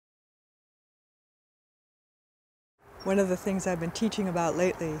One of the things I've been teaching about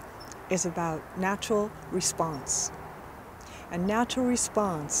lately is about natural response. A natural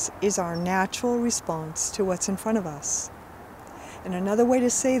response is our natural response to what's in front of us. And another way to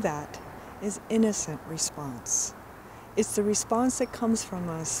say that is innocent response. It's the response that comes from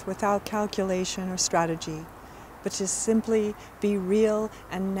us without calculation or strategy, but to simply be real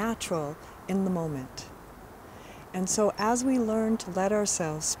and natural in the moment. And so as we learn to let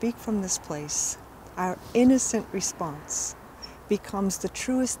ourselves speak from this place, our innocent response becomes the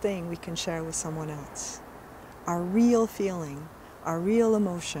truest thing we can share with someone else. Our real feeling, our real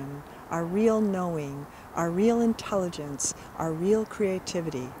emotion, our real knowing, our real intelligence, our real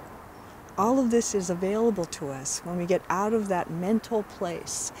creativity. All of this is available to us when we get out of that mental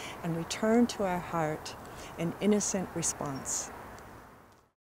place and return to our heart in innocent response.